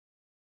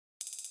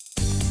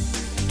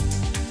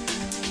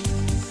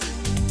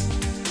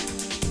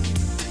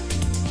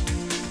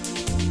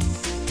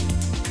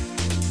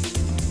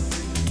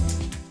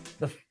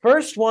The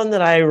first one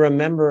that I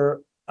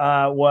remember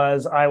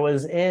was I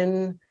was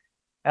in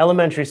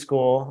elementary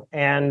school,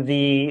 and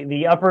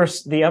the upper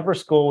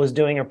school was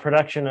doing a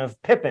production of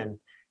Pippin,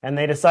 and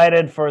they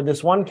decided for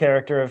this one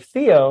character of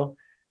Theo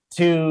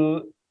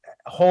to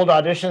hold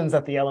auditions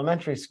at the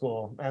elementary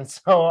school, and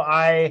so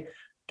I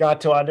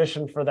got to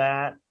audition for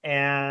that,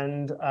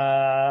 and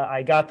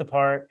I got the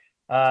part.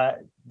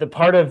 The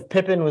part of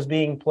Pippin was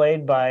being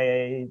played by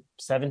a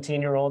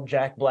 17-year-old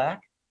Jack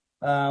Black,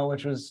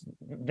 which was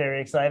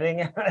very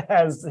exciting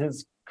as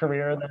his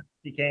career that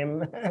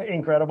became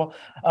incredible.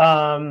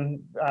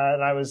 And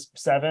I was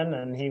 7,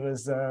 and he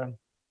was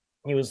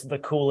the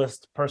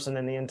coolest person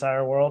in the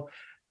entire world,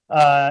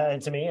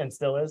 and to me, and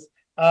still is.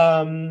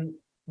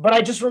 But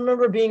I just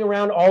remember being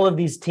around all of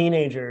these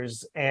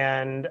teenagers,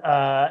 and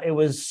it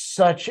was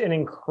such an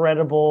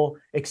incredible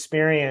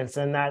experience,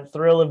 and that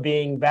thrill of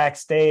being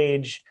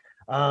backstage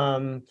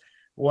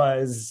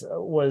was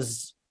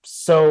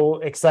so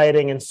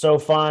exciting and so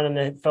fun, and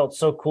it felt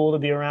so cool to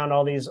be around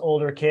all these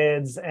older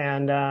kids.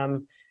 And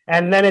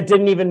then it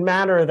didn't even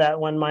matter that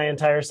when my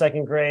entire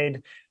second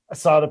grade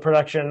saw the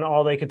production,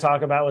 all they could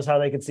talk about was how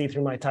they could see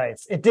through my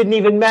tights. It didn't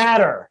even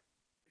matter.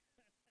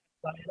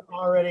 I had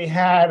already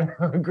had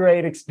a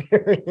great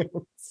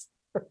experience.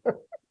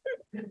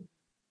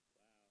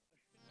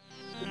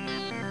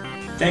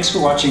 Thanks for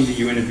watching the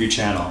U-Interview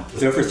channel.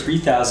 With over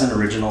 3,000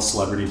 original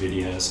celebrity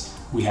videos,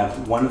 we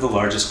have one of the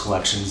largest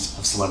collections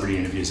of celebrity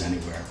interviews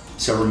anywhere.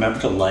 So remember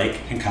to like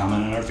and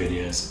comment on our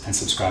videos and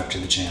subscribe to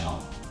the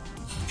channel.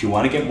 If you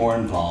want to get more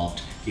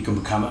involved, you can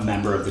become a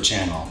member of the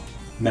channel.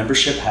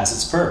 Membership has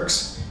its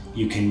perks.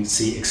 You can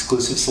see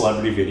exclusive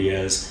celebrity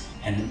videos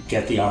and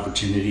get the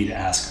opportunity to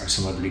ask our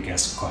celebrity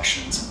guests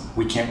questions.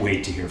 We can't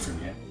wait to hear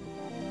from you.